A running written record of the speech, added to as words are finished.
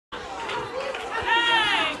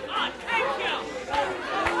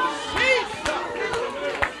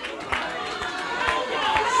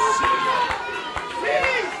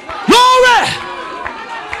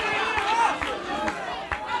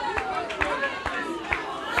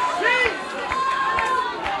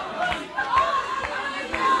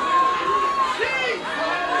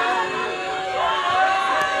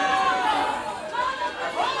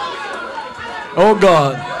Oh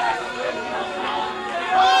God.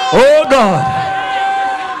 Oh God.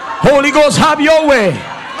 Holy Ghost, have your way.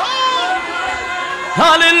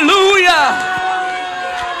 Hallelujah.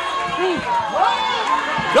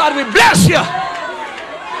 God, we bless you.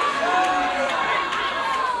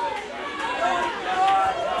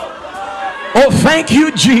 Oh, thank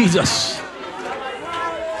you, Jesus.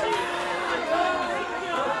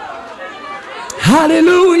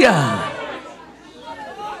 Hallelujah.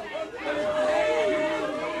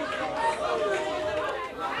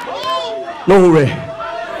 Glory.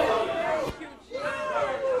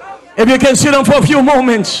 If you can sit down for a few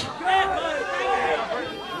moments.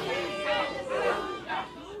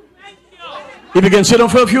 If you can sit down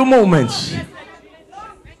for a few moments.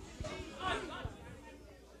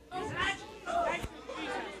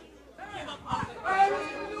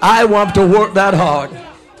 I want to work that hard.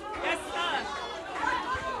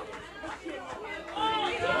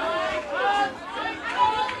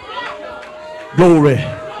 Glory.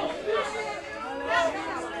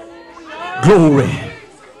 Glory.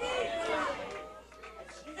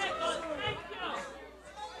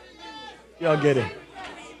 Y'all get it.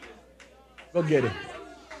 Go get it.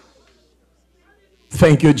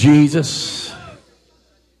 Thank you, Jesus.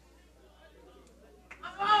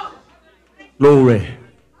 Glory.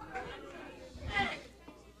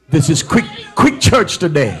 This is quick church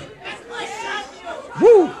today.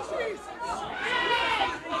 Woo.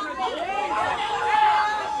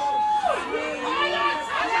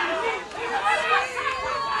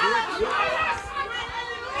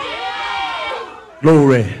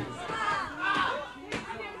 Glory.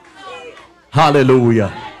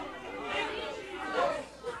 Hallelujah.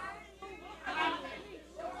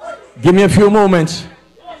 Give me a few moments.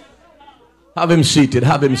 Have him seated.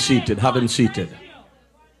 Have him seated. Have him seated.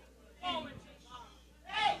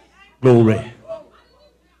 Glory.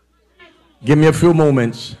 Give me a few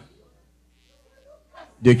moments.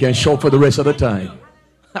 You can show for the rest of the time.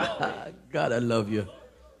 God, I love you.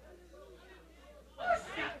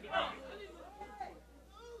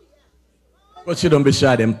 Go sit down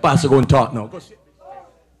beside him. Pastor, go and talk now.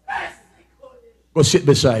 Go sit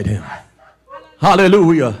beside him.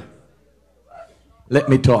 Hallelujah. Let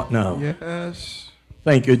me talk now. Yes.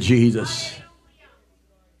 Thank you, Jesus.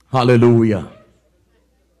 Hallelujah.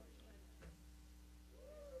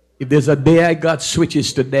 If there's a day I got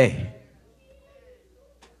switches today,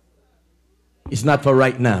 it's not for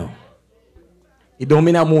right now. It don't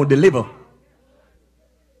mean I won't deliver.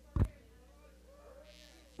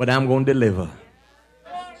 But I'm going to deliver.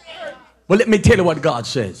 But let me tell you what God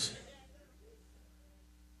says.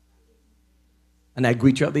 And I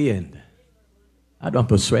greet you at the end. I don't have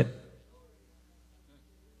to sweat.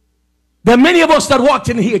 There are many of us that walked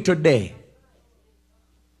in here today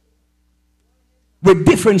with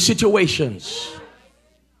different situations,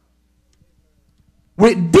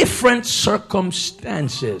 with different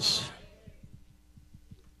circumstances.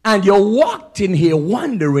 And you walked in here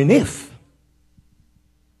wondering if,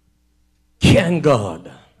 can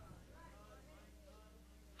God?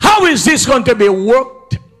 How is this going to be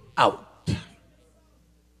worked out?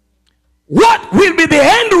 What will be the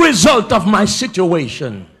end result of my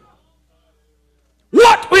situation?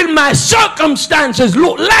 What will my circumstances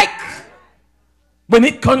look like when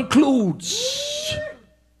it concludes?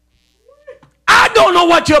 I don't know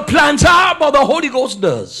what your plans are, but the Holy Ghost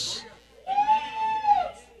does.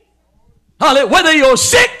 Whether you're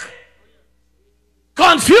sick,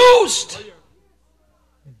 confused,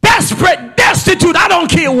 desperate, destitute, I don't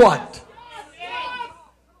care what.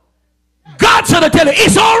 God said to tell you,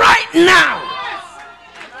 it's all right now.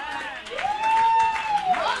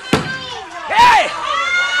 Hey!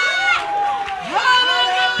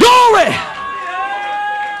 Glory!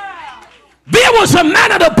 There was a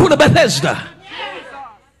man at the pool of Bethesda.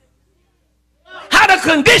 Had a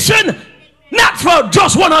condition not for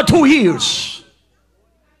just 1 or 2 years,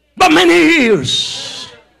 but many years.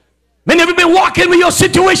 Many of you have been walking with your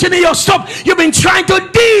situation and your stuff. You've been trying to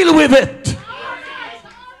deal with it.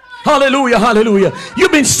 Hallelujah, hallelujah.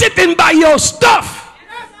 You've been sitting by your stuff.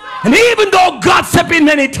 And even though God stepped in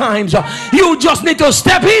many times, you just need to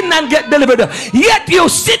step in and get delivered. Yet you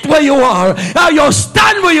sit where you are, or you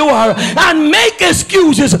stand where you are, and make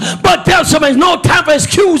excuses. But tell somebody, no time for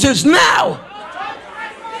excuses now.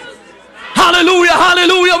 Hallelujah,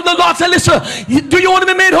 hallelujah. The Lord said, listen, do you want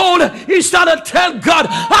to be made whole? He started to tell God,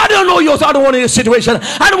 I don't know your situation.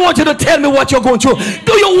 I don't want you to tell me what you're going through.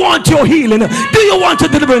 Do you want your healing? Do you want your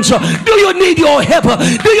deliverance? Do you need your help?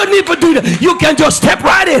 Do you need to do that? You can just step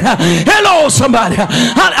right in. Hello, somebody.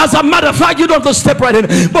 As a matter of fact, you don't have to step right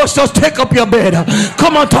in, but just take up your bed.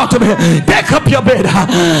 Come on, talk to me. Take up your bed.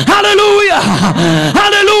 Hallelujah,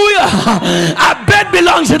 hallelujah. A bed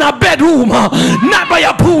belongs in a bedroom, not by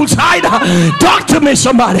a poolside. Talk to me,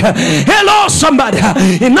 somebody. Hello, somebody.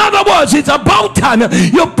 In other words, it's about time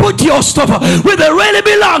you put your stuff where they really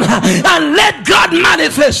belong and let God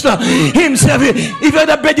manifest himself. If you're in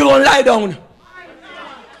the bed, you're going to lie down.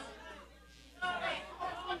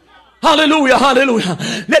 Hallelujah, hallelujah.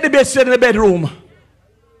 Let the bed sit in the bedroom.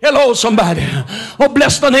 Hello, somebody. Oh,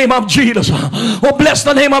 bless the name of Jesus. Oh, bless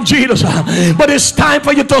the name of Jesus. But it's time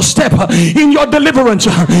for you to step in your deliverance.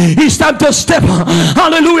 It's time to step,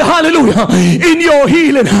 hallelujah, hallelujah, in your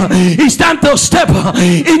healing. It's time to step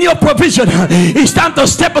in your provision. It's time to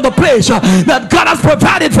step in the place that God has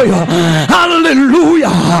provided for you. Hallelujah,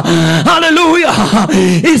 hallelujah.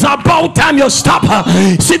 It's about time you stop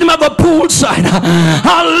sitting at the poolside.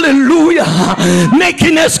 Hallelujah,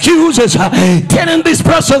 making excuses, telling this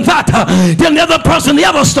person that, tell the other person the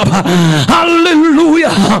other stuff.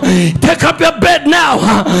 Hallelujah. Take up your bed now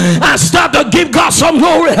and start to give God some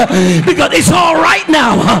glory, because it's all right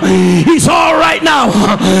now. It's all right now.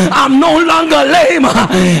 I'm no longer lame.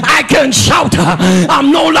 I can shout.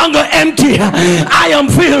 I'm no longer empty. I am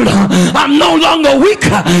filled. I'm no longer weak.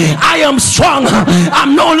 I am strong.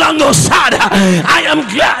 I'm no longer sad. I am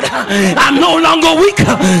glad. I'm no longer weak.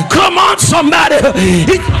 Come on, somebody.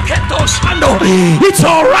 It's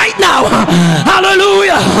all right now.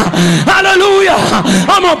 Hallelujah, hallelujah.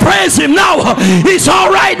 I'm gonna praise him now. It's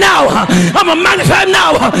all right now. I'm gonna magnify him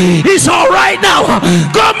now. It's all right now.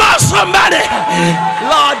 Come on, somebody.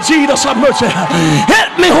 Lord Jesus have mercy.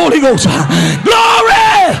 Help me, Holy Ghost.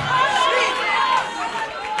 Glory.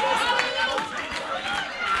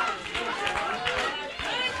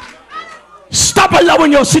 Stop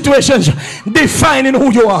allowing your situations defining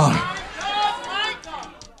who you are.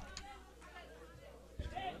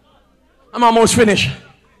 I'm almost finished.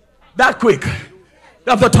 That quick. You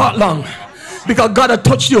have to talk long, because God has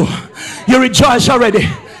touched you. You rejoice already.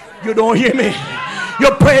 You don't hear me. You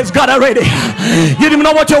praise God already. You didn't even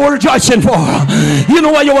know what you were rejoicing for. You know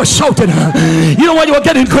why you were shouting. You know why you were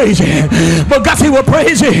getting crazy. But God said you were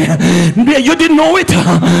praising. You didn't know it,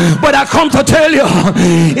 but I come to tell you,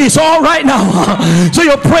 it's all right now. So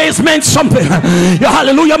your praise meant something. Your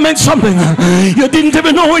hallelujah meant something. You didn't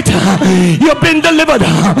even know it. You've been delivered.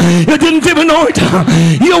 You didn't even know it.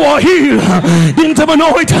 You were healed. Didn't even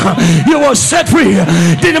know it. You were set free.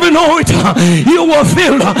 Didn't even know it. You were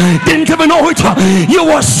filled. Didn't even know it. You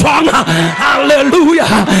were strong. Hallelujah.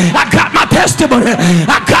 I got my testimony.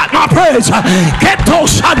 I got my praise. Get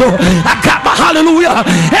those shadow. I got my hallelujah.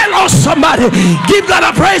 Hello, somebody. Give God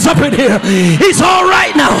a praise up in here. It's all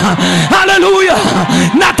right now. Hallelujah.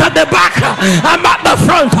 Not at the back. I'm at the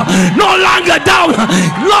front. No longer down.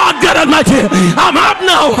 Lord God Almighty, I'm up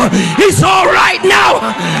now. It's all right now.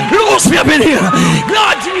 Loose me up in here.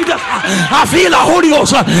 Lord Jesus, I feel the Holy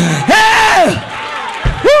Ghost. Hey.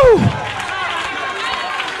 Woo.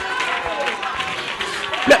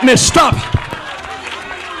 Let me stop.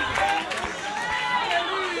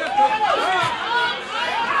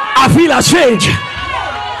 I feel a change.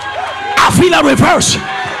 I feel a reverse.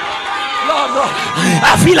 Lord, Lord,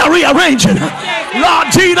 I feel a rearranging. Lord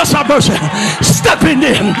Jesus have mercy. Step in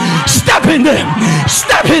there. Step in there.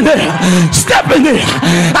 Step in there. Step in there.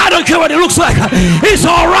 I don't care what it looks like. It's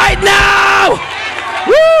all right now.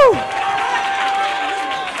 Woo!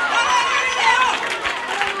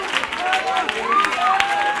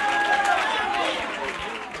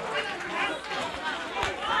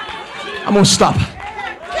 I'm gonna stop.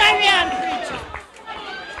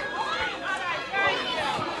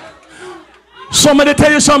 Somebody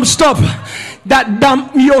tell you some stuff that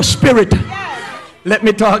damp your spirit. Let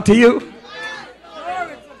me talk to you.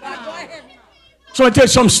 Somebody tell you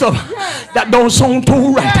some stuff that don't sound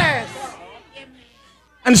too right.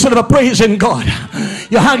 And instead of praising God,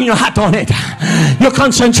 you're hanging your hat on it. You're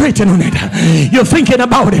concentrating on it. You're thinking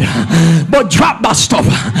about it. But drop that stuff,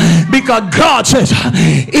 because God says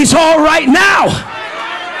it's all right now.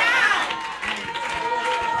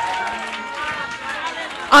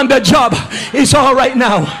 And the job is all right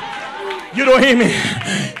now. You don't hear me?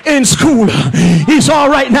 In school, he's all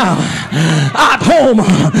right now. At home,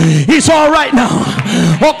 he's all right now.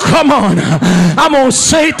 Oh, come on. I'm going to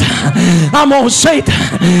say it. I'm going to say it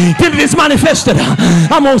till it is manifested.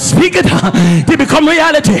 I'm going to speak it to become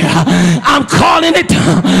reality. I'm calling it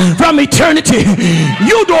from eternity.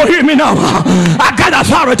 You don't hear me now. I got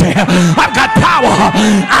authority. I've got power.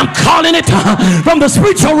 I'm calling it from the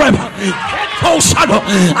spiritual realm.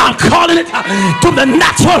 I'm calling it to the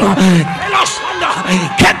natural.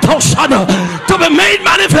 To be made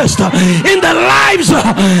manifest in the lives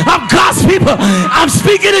of God's people. I'm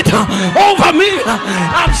speaking it over me.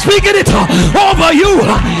 I'm speaking it over you.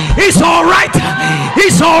 It's all right.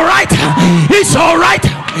 It's all right. It's all right.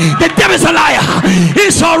 The devil's a liar.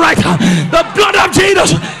 It's all right. The blood of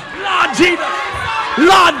Jesus. Lord Jesus.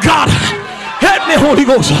 Lord God. Help me, Holy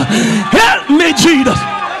Ghost. Help me, Jesus.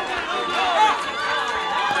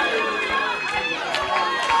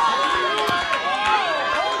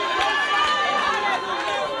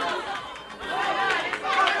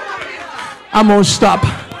 I'm going to stop.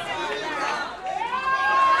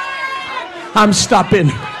 I'm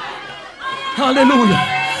stopping. Hallelujah.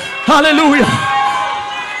 Hallelujah.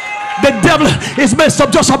 The devil is messed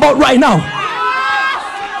up just about right now.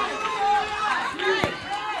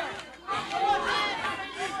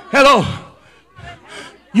 Hello.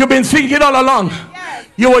 You've been thinking all along.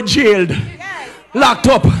 You were jailed, locked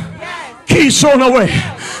up, keys thrown away,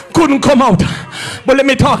 couldn't come out. But let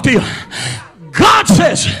me talk to you. God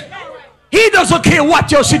says he doesn't care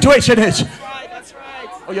what your situation is. That's right.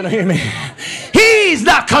 Oh, you don't hear me? He's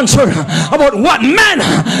not concerned about what men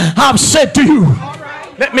have said to you.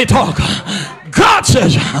 Let me talk. God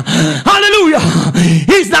says, hallelujah,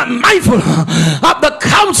 he's not mindful of the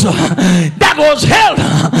counsel that was held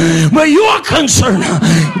where you are concerned.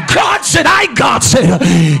 God said,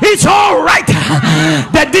 it's all right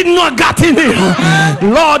that did not got in there,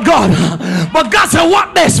 Lord God. But God said,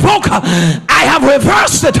 what they spoke, I have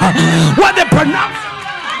reversed it. What they pronounced,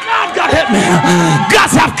 God help me, God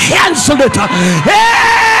have canceled it.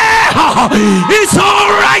 Yeah, it's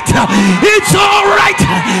all right. It's all right.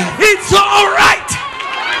 It's all right.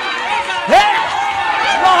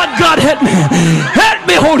 Yeah. Lord God help me. Help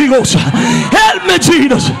me, Holy Ghost. Help me,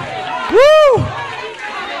 Jesus. Woo.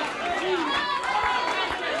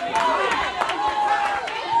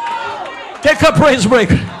 Take a praise break.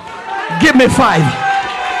 Give me 5.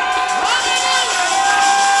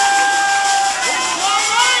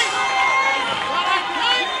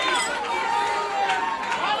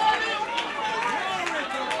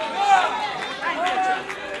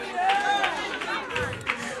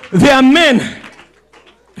 There are men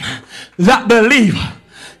that believe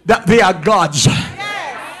that they are gods.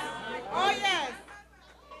 Yes. Oh, yes.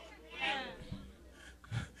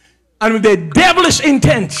 And with their devilish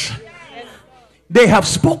intent, they have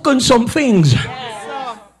spoken some things.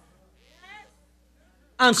 Yes.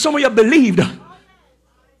 And some of you believed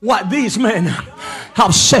what these men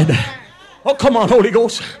have said. Oh, come on, Holy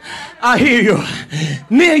Ghost. I hear you.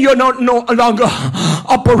 Near you're not no longer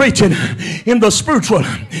operating in the spiritual.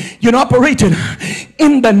 You're operating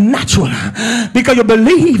in the natural because you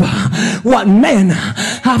believe what men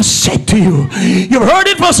have said to you. You've heard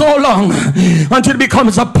it for so long until it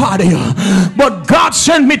becomes a part of you. But God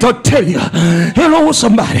sent me to tell you, hello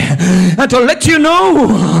somebody, and to let you know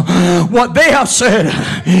what they have said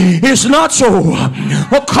is not so.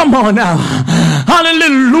 Oh, come on now.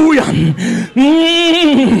 Hallelujah.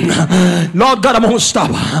 Lord God, I'm going to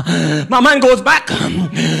stop. My mind goes back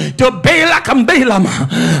to Balak and Balaam.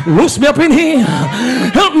 Loose me up in here.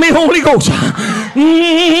 Help me, Holy Ghost.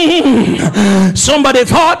 Somebody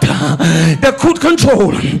thought they could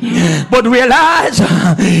control, but realized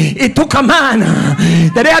it took a man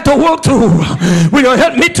that they had to work through. Will you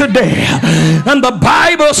help me today? And the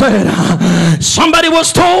Bible said somebody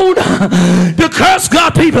was told to curse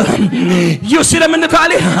God people. You see them in the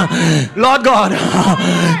valley? Lord God,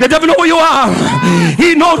 the devil knows where you are.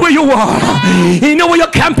 He knows where you are. He knows where you're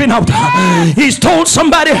camping out. He's told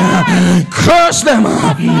somebody curse them,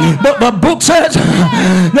 but the book says,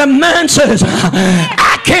 the man says,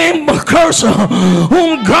 I came to curse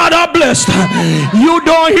whom God are blessed. You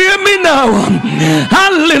don't hear me now.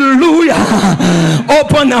 Hallelujah.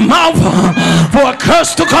 Open the mouth for a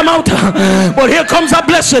curse to come out, but here comes a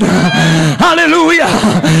blessing. Hallelujah.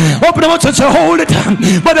 Open the mouth and say hold it,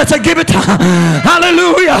 but I say give it.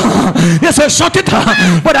 Hallelujah. They say shut it,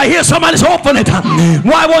 but I hear somebody say open it.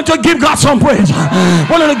 Why won't you give God some praise?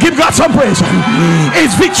 Why don't you give God some praise?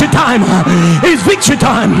 It's victory time. It's victory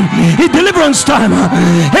time. It's deliverance time.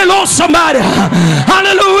 Hello, somebody.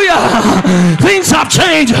 Hallelujah. Things have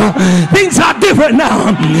changed. Things are different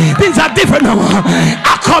now. Things are different now.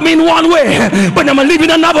 I come in one way, but I'm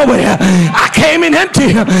leaving another way. I came in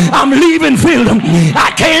empty. I'm leaving filled.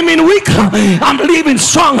 I came in weak. I'm leaving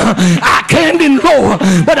strong. I came in low,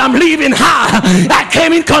 but I'm leaving high. I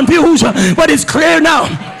came in confused, but it's clear now.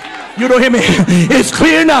 You don't hear me? It's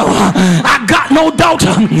clear now. I got no doubt.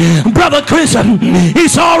 Brother Chris,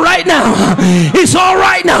 it's all right now. It's all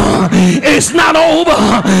right now. It's not over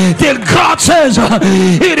till God says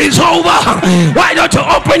it is over. Why don't you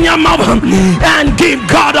open your mouth and give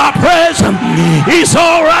God our praise? It's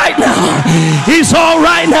all right now. It's all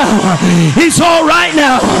right now. It's all right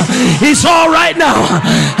now. It's all right now.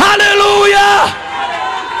 Hallelujah.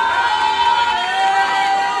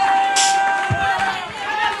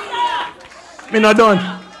 Me not done.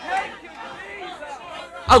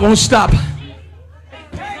 I'm going to stop.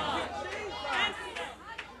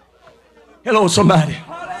 Hello, somebody.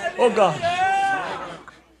 Oh, God.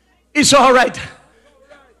 It's all right.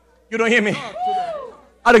 You don't hear me?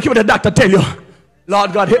 I don't care what the doctor tell you.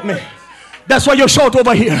 Lord God, hit me. That's why you shout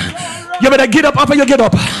over here. You better get up after you get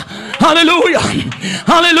up. Hallelujah.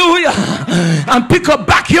 Hallelujah. And pick up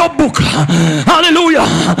back your book. Hallelujah.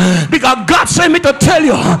 Because God sent me to tell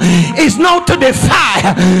you it's not to defy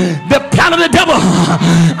the plan of the devil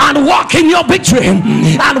and walk in your victory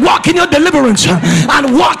and walk in your deliverance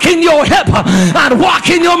and walk in your help and walk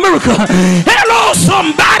in your miracle. Hello,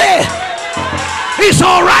 somebody. It's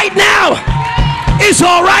all right now. It's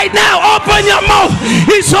all right now. Open your mouth.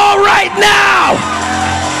 It's all right now.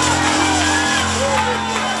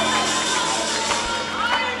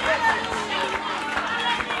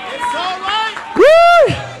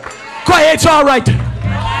 Quiet, it's all right.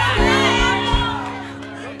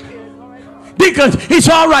 Deacons, it's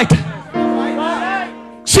all right.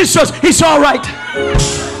 Sisters, it's all right.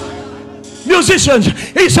 Musicians,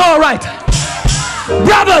 it's all right.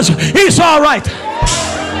 Brothers, it's all right.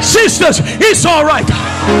 Sisters, it's all right.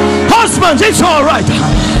 Husbands, it's all right.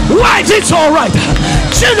 Wives, it's all right.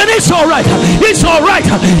 Children, it's all right. It's all right.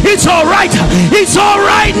 It's all right. It's all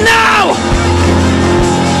right now.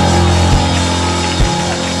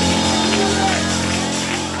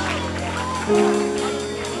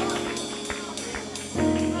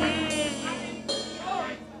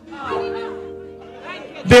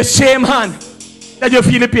 The same hand that you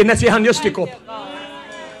feel the pain, that's the hand you stick up.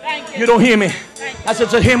 You don't hear me? I said,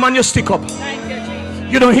 the same hand you stick up.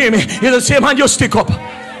 You don't hear me? It's the same hand you stick up.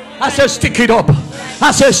 I said, stick it up.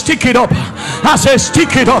 I said, stick it up. I said,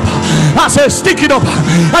 stick it up. I said, stick it up.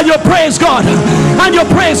 And you praise God. And you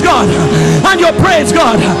praise God. And you praise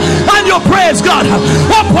God. And you praise God.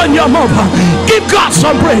 Open your mouth. Give God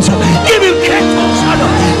some praise. Give him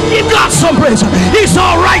give God some praise. It's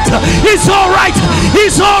all right. It's all right.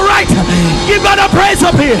 It's all right. Give God a praise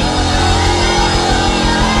up here.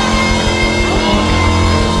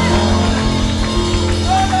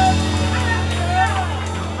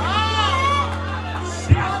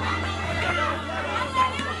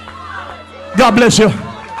 God bless you.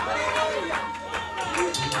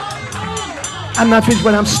 I'm not finished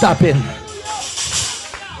when I'm stopping.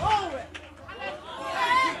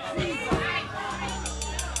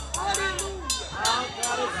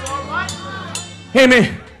 Hear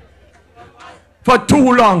me? For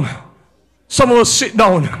too long, some of us sit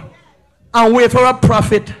down and wait for a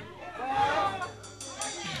prophet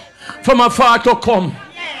from afar to come.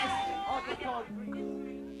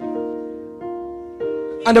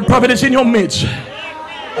 And the prophet is in your midst.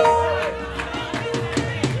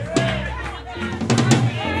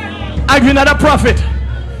 And you're not a prophet.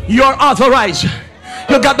 You're authorized.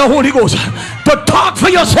 You got the Holy Ghost to talk for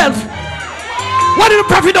yourself. What if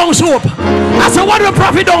the prophet don't show up? I said, what if the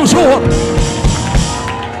prophet don't show up?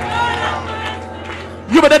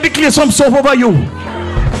 You better declare some stuff over you.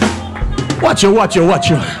 Watch you, watch you, watch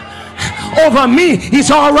you. Over me,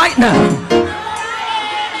 it's all right now.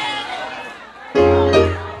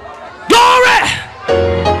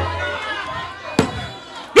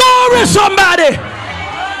 Somebody.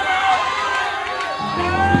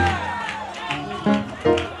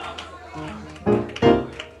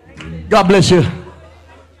 God bless you.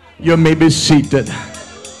 You may be seated.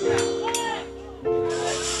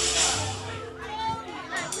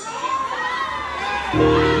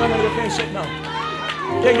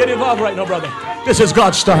 Can't get involved right now, brother. This is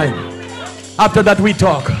God's time. After that we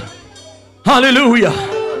talk. Hallelujah.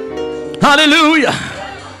 Hallelujah.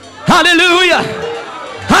 Hallelujah.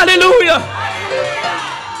 Hallelujah.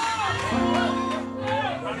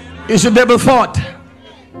 It's the devil thought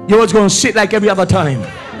you was going to sit like every other time,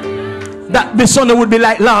 that this Sunday would be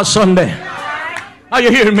like last Sunday. Are you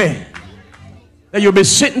hearing me? That you'll be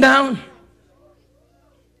sitting down.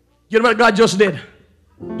 You know what God just did?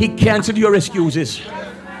 He canceled your excuses.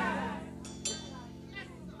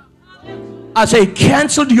 I say,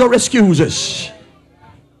 canceled your excuses.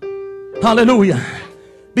 Hallelujah.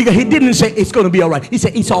 Because he didn't say it's going to be all right. He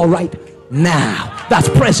said it's all right now. That's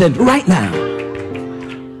present right now.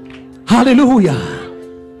 Hallelujah.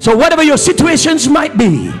 So whatever your situations might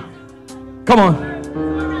be, come on.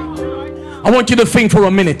 I want you to think for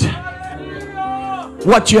a minute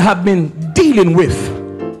what you have been dealing with.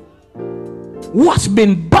 What's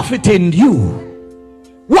been buffeting you?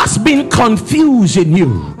 What's been confusing you?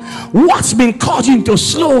 What's been causing you to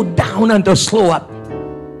slow down and to slow up?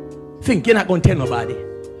 Think. You're not going to tell nobody.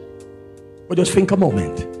 But just think a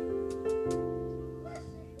moment.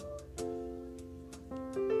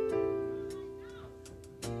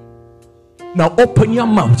 Now open your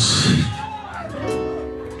mouth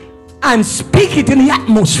and speak it in the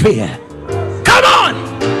atmosphere. Come on.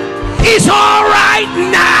 It's all right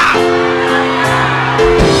now.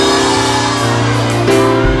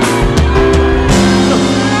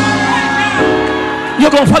 You're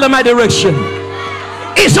going to follow my direction.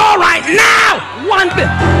 It's all right now. One bit.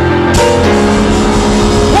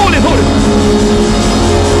 Hold it, hold it.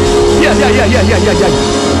 Yeah.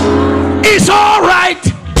 It's all right.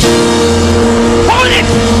 Hold it.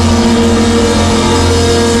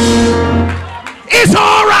 It's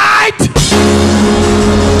all right.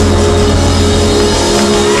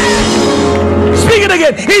 Speak it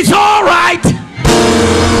again. It's all right.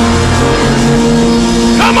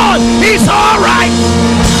 Come on. It's all right.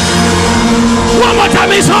 One more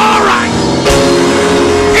time. It's all right.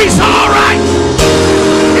 It's all right.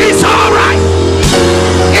 It's all right.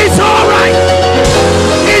 It's all right.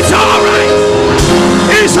 It's all right.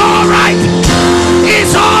 It's all right.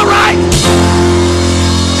 It's all right.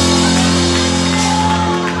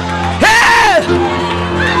 Hey!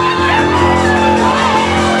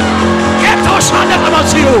 Get us on the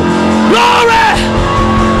glory!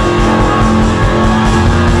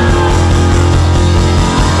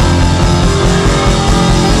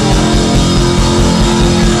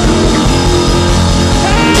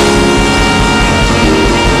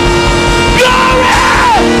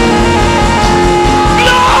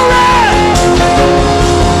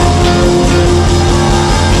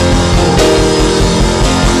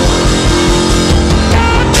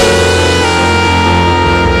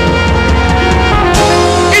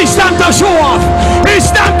 Show off.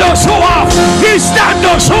 It's time to show off. It's time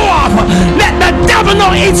to show off. Let the devil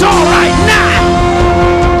know it's all right now.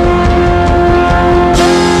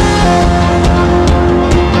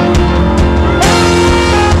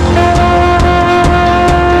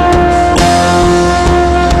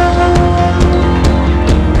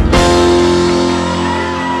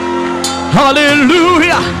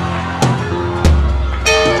 Hallelujah.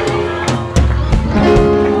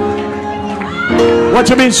 What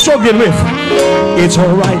you've been struggling with, it's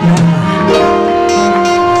all right now.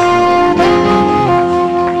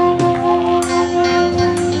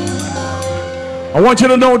 I want you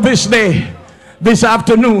to know this day, this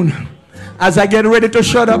afternoon, as I get ready to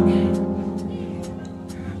shut up,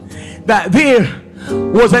 that there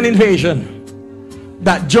was an invasion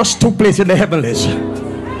that just took place in the heavenlies.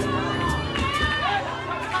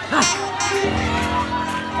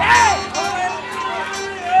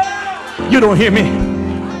 You don't hear me.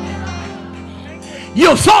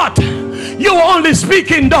 You thought you were only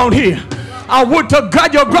speaking down here. I would to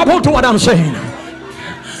God you grab hold to what I'm saying.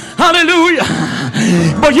 Hallelujah.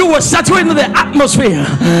 But you were saturating the atmosphere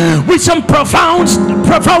with some profound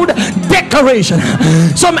declaration,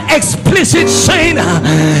 some explicit saying.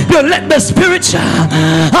 You let the spirits,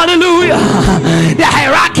 hallelujah, the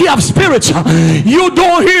hierarchy of spirits. You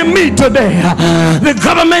don't hear me today. The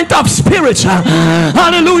government of spirits,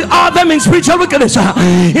 hallelujah, all them in spiritual wickedness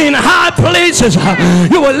in high places.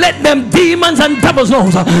 You will let them demons and devils know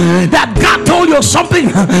that God told you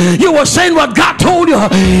something. You were saying what God told you.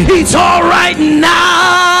 It's all right now.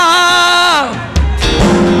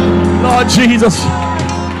 Lord Jesus.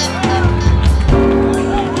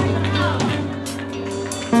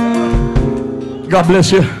 God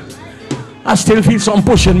bless you. I still feel some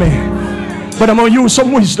pushing me, but I'm going to use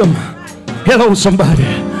some wisdom. Hello, somebody.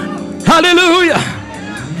 Hallelujah.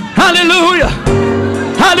 Hallelujah.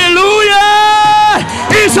 Hallelujah.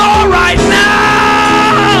 It's all right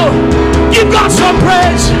now. Give God some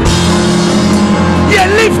praise. Yeah,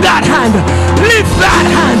 lift that hand. Lift that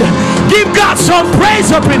hand. Give God some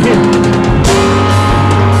praise up in here.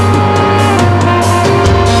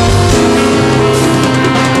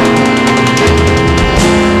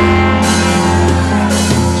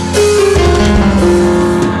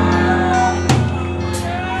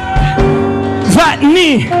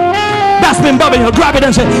 been bothering you, grab it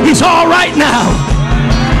and say, it's all right now.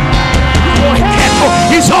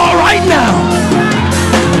 It's all right now.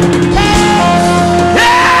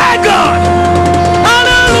 Yeah, God.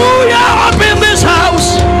 Hallelujah. Up in this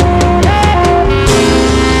house.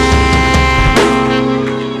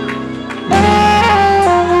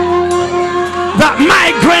 That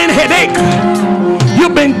migraine headache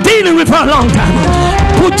you've been dealing with for a long time,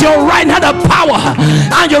 put your right hand of power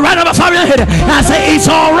and your right hand of your head and say, it's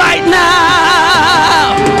all right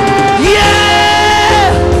now. Yeah.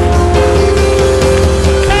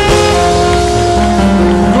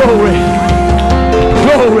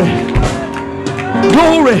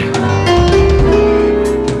 Glory.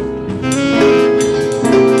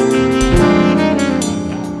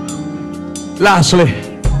 Lastly,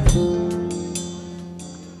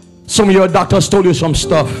 some of your doctors told you some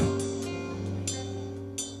stuff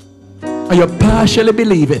and you partially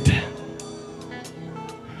believe it.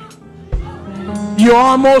 You're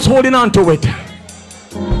almost holding on to it,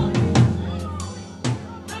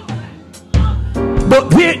 but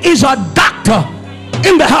there is a doctor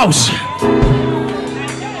in the house.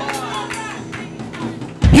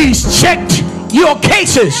 He's checked your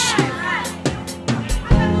cases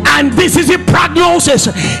and this is a prognosis.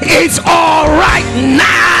 It's all right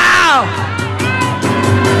now.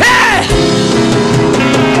 Hey!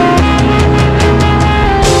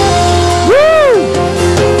 Woo!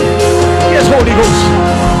 Yes, Holy Ghost.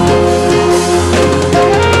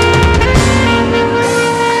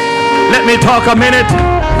 Let me talk a minute.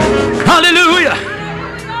 Hallelujah.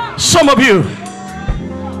 Some of you,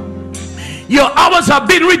 your hours have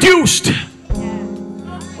been reduced.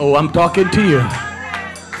 Oh, I'm talking to you.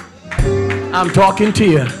 I'm talking to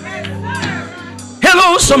you.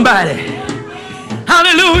 Hello, somebody.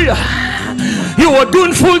 Hallelujah. You were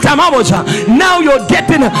doing full-time hours. Now you're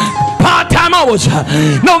getting part-time hours.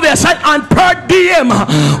 No, they're set on per diem.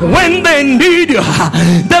 When they need you,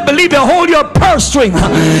 they believe they hold your purse string.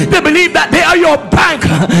 They believe that they are your bank,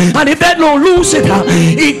 and if they don't lose it,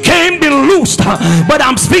 it can't be loosed. But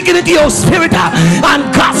I'm speaking into your spirit,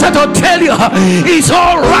 and God said to tell you, it's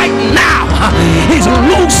all right now. He's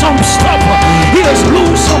loose some stuff. He has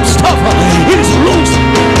loose some stuff. He's loose.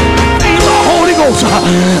 Holy Ghost,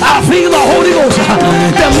 I feel the Holy Ghost.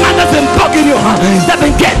 The man that's been bugging you, that's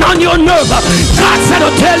been getting on your nerve, God said to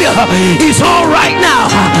tell you, it's all right now.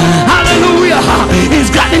 Hallelujah. He's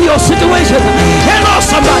gotten in your situation. Hello,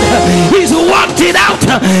 somebody. He's worked it out,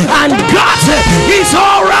 and God said, it's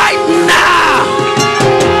all right now.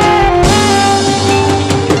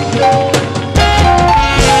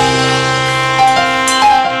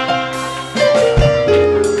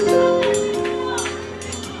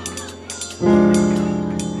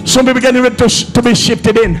 Some people getting ready to be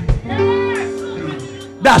shifted in.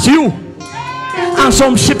 That's you. And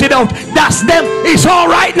some shifted out. That's them. It's all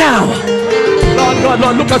right now. Lord God,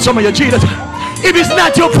 Lord, look at some of you, Jesus. If it's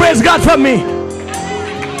not you, praise God for me.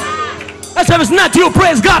 I said, if it's not you,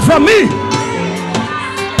 praise God for me.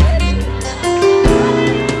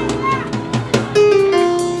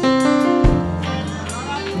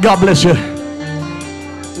 God bless you.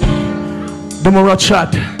 The more I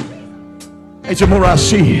chat, it's the more I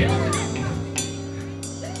see.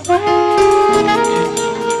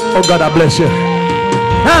 Oh God, I bless you.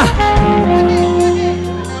 Huh?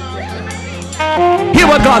 Hear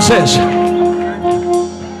what God says.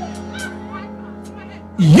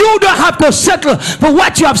 You don't have to settle for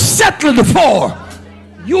what you have settled for.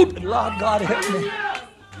 You, Lord God, help me.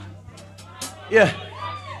 Yeah.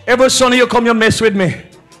 Every son of you come, you mess with me.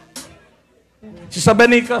 Sister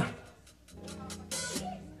Benika,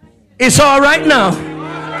 it's all right now.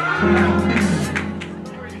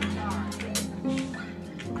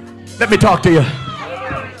 Let me talk to you.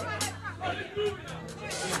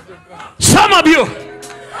 Some of you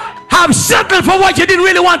have settled for what you didn't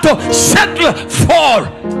really want to settle for.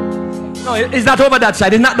 No, it's not over that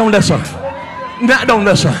side. It's not down there, sir. Not down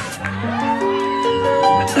there, sir.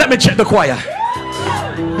 Let me check the choir.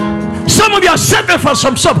 Some of you are settled for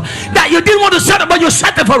some stuff that you didn't want to settle, but you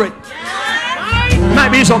settled for it.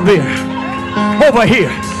 Maybe it's up there. Over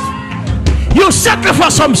here. You settled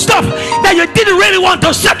for some stuff that you didn't really want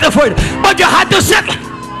to settle for it, but you had to settle.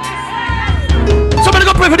 Somebody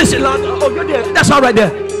go pray for this. Oh, you're there. That's all right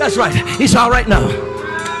there. That's right. It's all right now.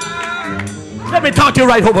 Let me talk to you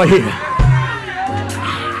right over here.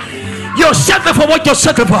 You settle for what you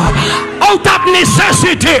settle for out of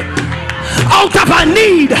necessity, out of a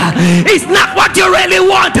need. It's not what you really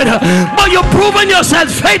wanted, but you've proven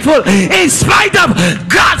yourself faithful in spite of.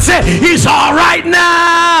 God said it's all right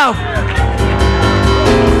now.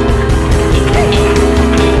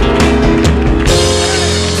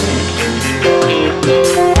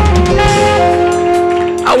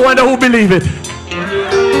 I wonder who believe it.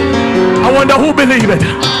 I wonder who believe it.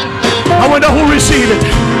 I wonder who receive it.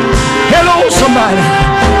 Hello, somebody.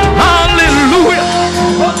 Hallelujah.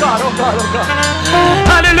 Oh God, oh God, oh God.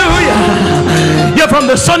 Hallelujah. You're from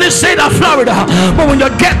the sunny state of Florida, but when you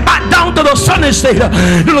get back down to the sunny state,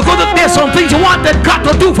 you look at there's some things you want that God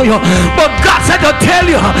to do for you, but God said to tell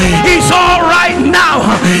you He's all right now.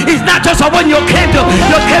 It's not just when you came to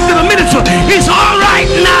the ministry. He's all right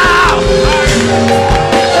now.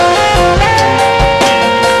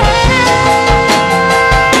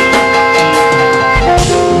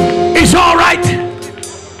 It's all right.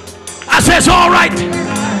 I says all right.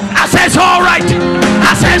 I says all right.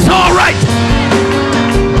 I says all right.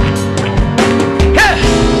 Yeah.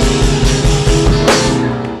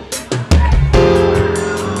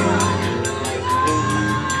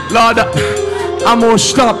 Lord, I'm gonna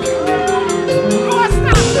stop.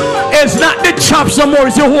 It's not the chops no more,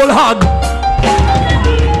 it's the whole hog.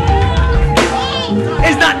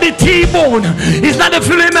 It's not the T-bone, it's not the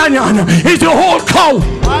filet mignon, it's the whole cow.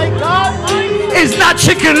 It's not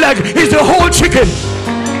chicken leg, it's the whole chicken.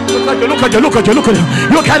 Look at you, look at you, look at you, look at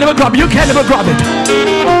you. You can't even grab it, you can't even grab it.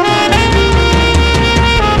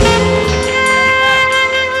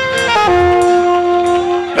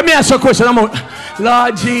 Let me ask you a question.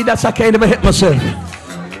 Lord Jesus, I can't even hit myself.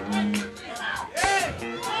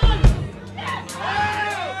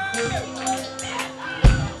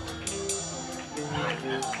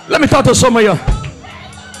 Let me talk to some of you.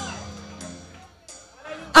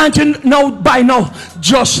 Aren't you know by now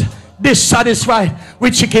just dissatisfied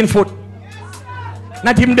with chicken foot?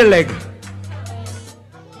 Not even the leg.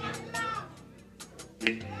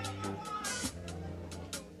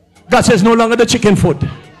 God says no longer the chicken foot.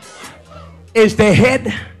 It's the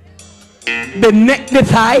head, the neck, the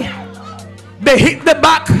thigh, the hip, the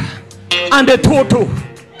back, and the toe.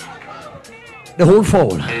 The whole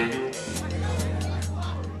fowl.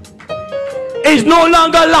 It's no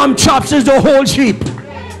longer lamb chops, it's the whole sheep.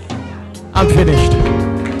 I'm finished.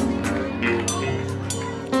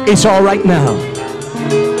 It's all right now.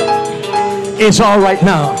 It's all right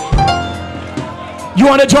now. You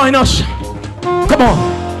want to join us? Come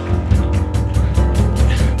on.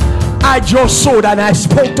 I just sowed and I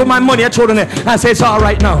spoke to my money. I told them and said it's all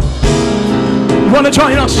right now. You want to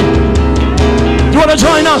join us? You want to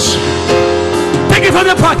join us? Take it from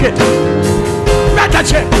the pocket. Write that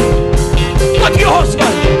check. What your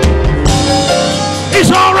husband? It's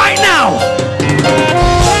all right now.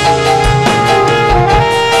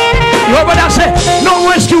 You heard what I said?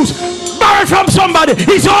 No excuse. Borrow from somebody.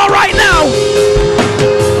 It's all right now.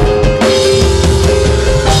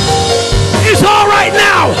 It's all right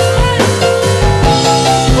now.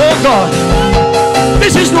 Oh God.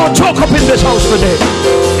 This is no joke up in this house today.